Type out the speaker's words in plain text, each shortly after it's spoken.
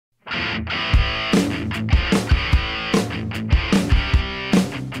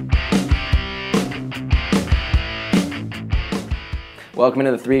Welcome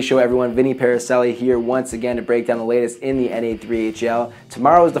into the 3 Show, everyone. Vinny Paracelli here once again to break down the latest in the NA3HL.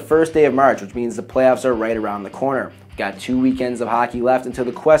 Tomorrow is the first day of March, which means the playoffs are right around the corner. We've got 2 weekends of hockey left until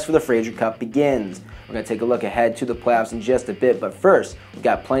the quest for the Fraser Cup begins. We're going to take a look ahead to the playoffs in just a bit, but first, we've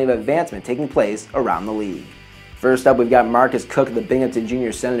got plenty of advancement taking place around the league. First up, we've got Marcus Cook of the Binghamton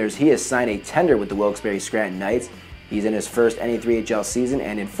Junior Senators. He has signed a tender with the Wilkes-Barre Scranton Knights. He's in his first NA3HL season,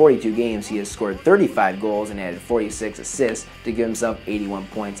 and in 42 games, he has scored 35 goals and added 46 assists to give himself 81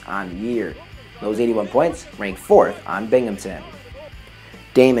 points on the year. Those 81 points rank 4th on Binghamton.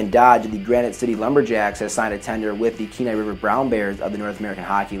 Damon Dodge of the Granite City Lumberjacks has signed a tender with the Kenai River Brown Bears of the North American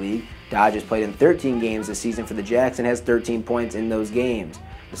Hockey League. Dodge has played in 13 games this season for the Jacks and has 13 points in those games.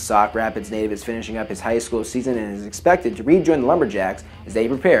 The Sauk Rapids native is finishing up his high school season and is expected to rejoin the Lumberjacks as they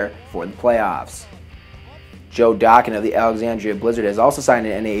prepare for the playoffs. Joe Dockin of the Alexandria Blizzard has also signed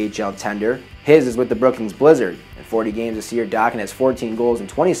an NAHL tender. His is with the Brookings Blizzard. In 40 games this year, Dockin has 14 goals and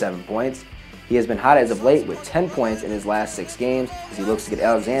 27 points. He has been hot as of late with 10 points in his last 6 games as he looks to get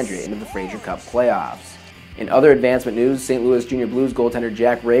Alexandria into the Fraser Cup playoffs. In other advancement news, St. Louis Junior Blues goaltender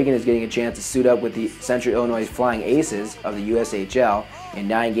Jack Reagan is getting a chance to suit up with the Central Illinois Flying Aces of the USHL. In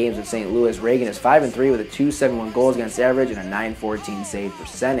 9 games with St. Louis, Reagan is 5-3 with a .271 goals against average and a .914 save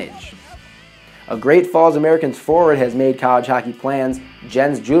percentage. A Great Falls Americans forward has made college hockey plans.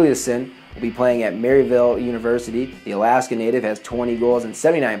 Jens Juliusson will be playing at Maryville University. The Alaska native has 20 goals and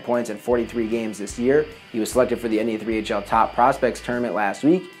 79 points in 43 games this year. He was selected for the NA3HL Top Prospects Tournament last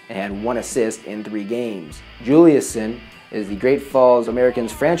week and had 1 assist in 3 games. Juliusson is the Great Falls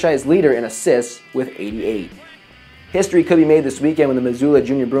Americans franchise leader in assists with 88. History could be made this weekend when the Missoula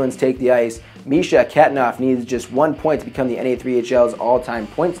Junior Bruins take the ice. Misha Katnoff needs just 1 point to become the NA3HL's all-time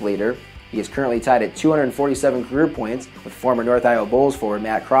points leader. He is currently tied at 247 career points with former North Iowa Bulls forward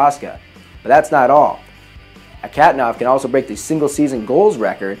Matt Kroska. But that's not all. Katnoff can also break the single-season goals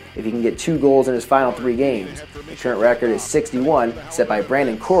record if he can get 2 goals in his final 3 games. The current record is 61, set by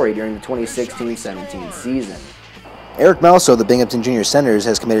Brandon Corey during the 2016-17 season. Eric Melso of the Binghamton Junior Senators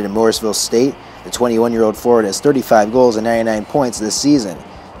has committed to Morrisville State. The 21-year-old forward has 35 goals and 99 points this season.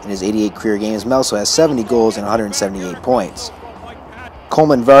 In his 88 career games, Melso has 70 goals and 178 points.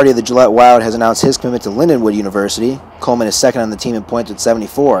 Coleman Vardy of the Gillette Wild has announced his commitment to Lindenwood University. Coleman is second on the team in points with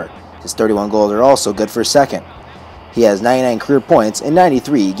 74. His 31 goals are also good for second. He has 99 career points in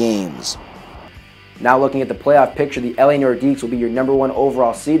 93 games. Now looking at the playoff picture, the LA Nordiques will be your #1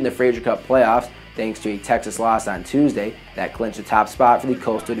 overall seed in the Fraser Cup playoffs thanks to a Texas loss on Tuesday that clinched the top spot for the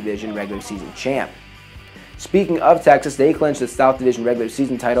Coastal Division regular season champ. Speaking of Texas, they clinched the South Division regular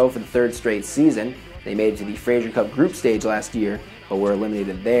season title for the 3rd straight season. They made it to the Fraser Cup group stage last year, but were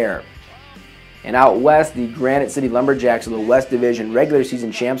eliminated there. And out west, the Granite City Lumberjacks are the West Division regular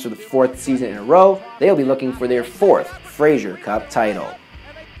season champs for the 4th season in a row. They'll be looking for their 4th Fraser Cup title.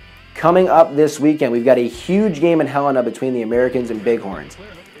 Coming up this weekend, we've got a huge game in Helena between the Americans and Bighorns.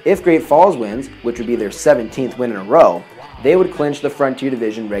 If Great Falls wins, which would be their 17th win in a row, they would clinch the Frontier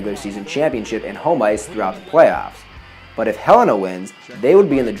Division regular season championship and home ice throughout the playoffs. But if Helena wins, they would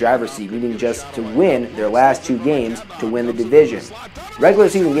be in the driver's seat, needing just to win their last 2 games to win the division. Regular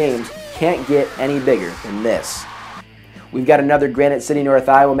season games can't get any bigger than this. We've got another Granite City North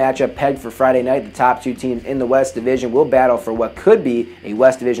Iowa matchup pegged for Friday night. The top 2 teams in the West Division will battle for what could be a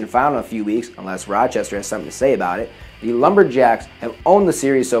West Division final in a few weeks, unless Rochester has something to say about it. The Lumberjacks have owned the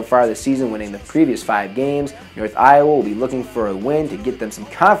series so far this season, winning the previous 5 games. North Iowa will be looking for a win to get them some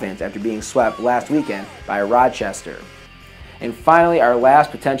confidence after being swept last weekend by Rochester. And finally, our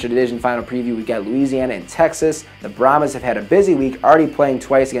last potential division final preview, we've got Louisiana and Texas. The Brahmas have had a busy week, already playing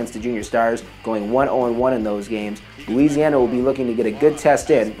twice against the Junior Stars, going 1-0-1 in those games. Louisiana will be looking to get a good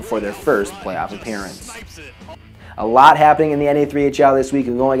test in before their first playoff appearance. A lot happening in the NA3HL this week,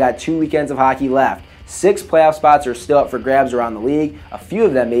 and we've only got 2 weekends of hockey left. 6 playoff spots are still up for grabs around the league. A few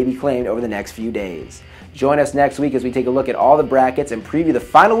of them may be claimed over the next few days. Join us next week as we take a look at all the brackets and preview the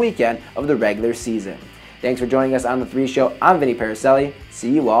final weekend of the regular season. Thanks for joining us on The 3 Show. I'm Vinny Paracelli.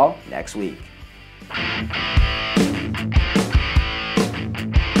 See you all next week.